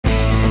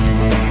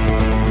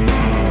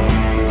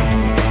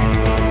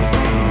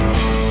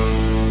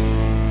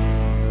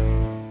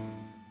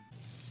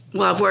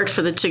I've worked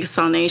for the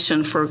Chickasaw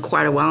Nation for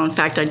quite a while. In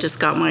fact, I just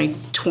got my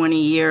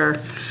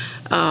 20-year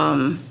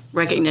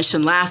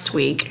recognition last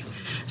week,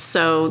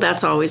 so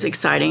that's always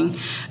exciting.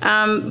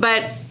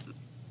 But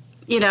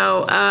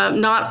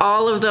not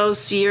all of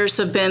those years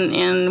have been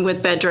in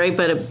with Bedre,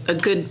 but a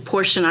good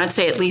portion, I'd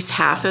say at least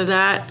half of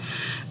that.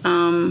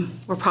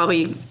 We're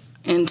probably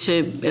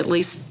into at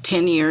least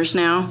 10 years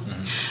now.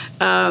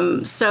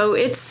 So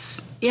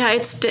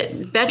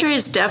Bedre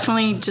is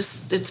definitely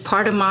it's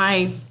part of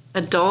my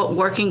adult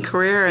working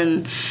career,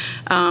 and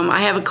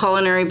I have a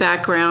culinary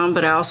background,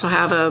 but I also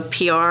have a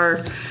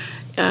PR,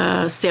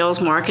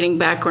 sales, marketing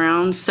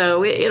background.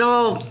 So it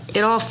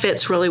all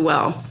fits really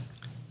well.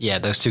 Yeah,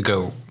 those two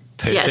go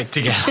perfect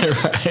together,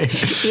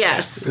 right?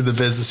 Yes. The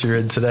business you're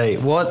in today.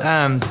 What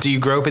do you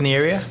grow up in the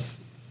area?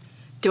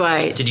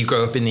 Did you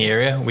grow up in the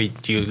area?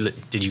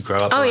 Did you grow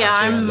up? Oh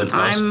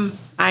yeah,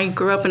 I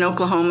grew up in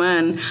Oklahoma,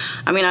 and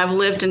I mean I've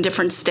lived in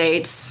different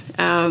states,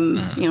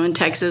 in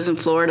Texas and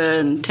Florida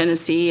and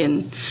Tennessee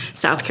and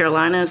South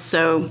Carolina.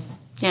 So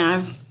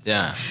I've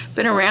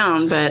been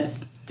around. But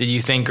did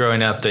you think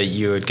growing up that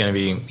you were going to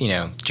be,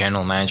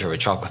 general manager of a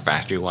chocolate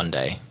factory one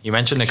day? You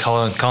mentioned the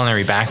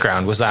culinary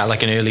background. Was that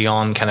like an early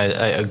on kind of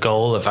a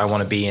goal if I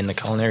want to be in the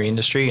culinary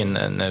industry and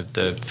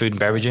the food and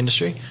beverage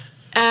industry?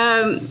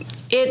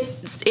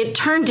 It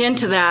turned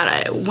into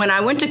that when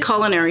I went to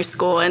culinary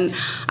school, and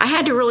I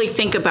had to really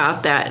think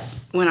about that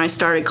when I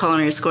started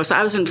culinary school. So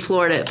I was in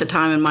Florida at the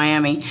time, in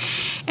Miami,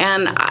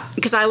 and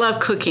because I love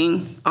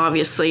cooking,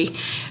 obviously,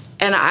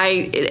 and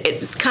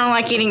it's kind of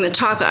like eating the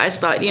chocolate. I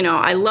thought,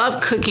 I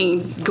love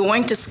cooking.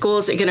 Going to school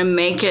is going to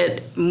make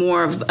it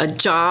more of a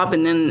job,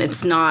 and then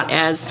it's not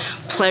as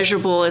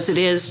pleasurable as it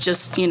is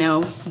just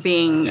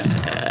being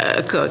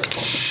a cook.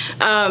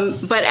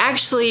 But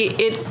actually,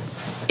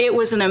 it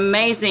was an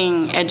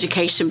amazing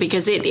education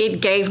because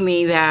it gave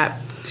me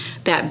that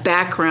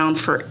background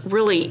for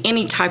really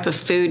any type of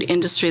food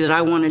industry that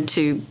I wanted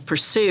to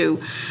pursue,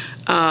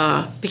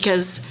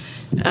 because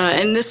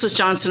and this was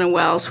Johnson &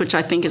 Wells, which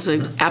I think is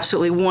an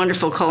absolutely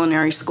wonderful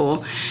culinary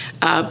school,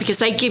 because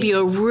they give you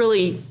a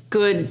really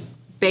good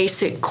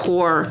basic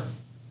core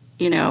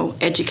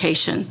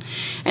education.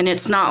 And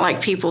it's not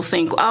like people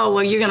think, oh,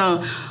 well, you're going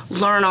to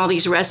learn all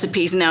these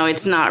recipes. No,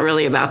 it's not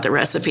really about the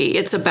recipe.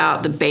 It's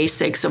about the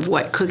basics of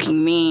what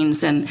cooking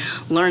means and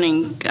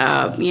learning,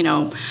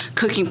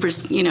 cooking,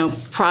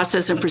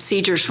 process and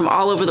procedures from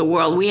all over the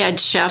world. We had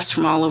chefs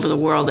from all over the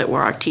world that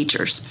were our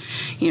teachers,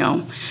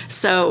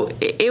 So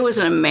it was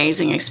an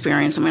amazing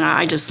experience. I mean,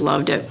 I just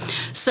loved it.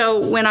 So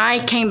when I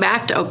came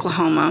back to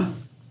Oklahoma,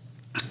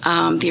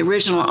 the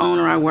original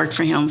owner, I worked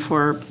for him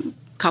for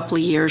couple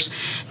of years.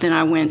 Then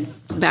I went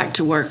back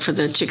to work for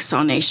the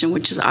Chickasaw Nation,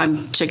 which is,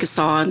 I'm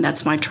Chickasaw, and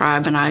that's my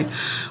tribe, and I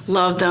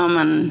love them,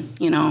 and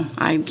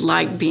I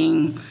like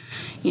being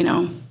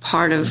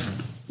part of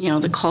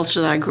the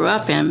culture that I grew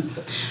up in.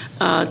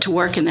 To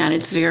work in that,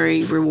 it's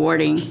very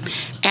rewarding.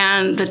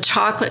 And the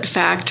chocolate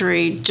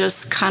factory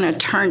just kind of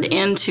turned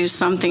into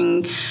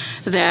something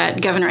that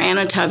Governor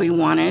Anatubby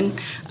wanted.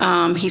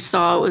 He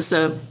saw it was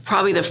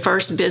probably the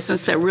first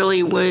business that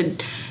really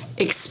would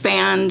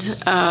expand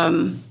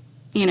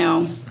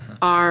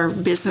our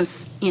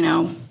business,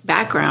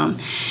 background.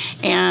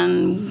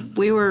 And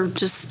we were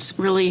just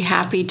really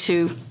happy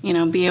to,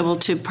 be able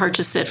to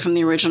purchase it from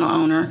the original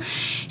owner.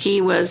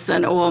 He was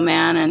an oil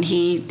man, and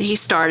he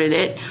started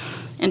it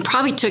and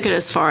probably took it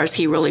as far as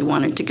he really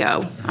wanted to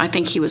go. I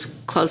think he was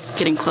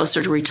getting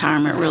closer to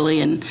retirement, really.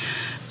 And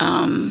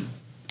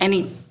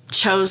he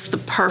chose the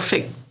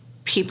perfect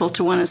people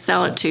to want to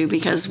sell it to,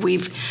 because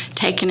we've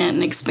taken it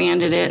and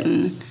expanded it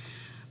and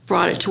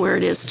brought it to where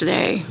it is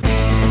today.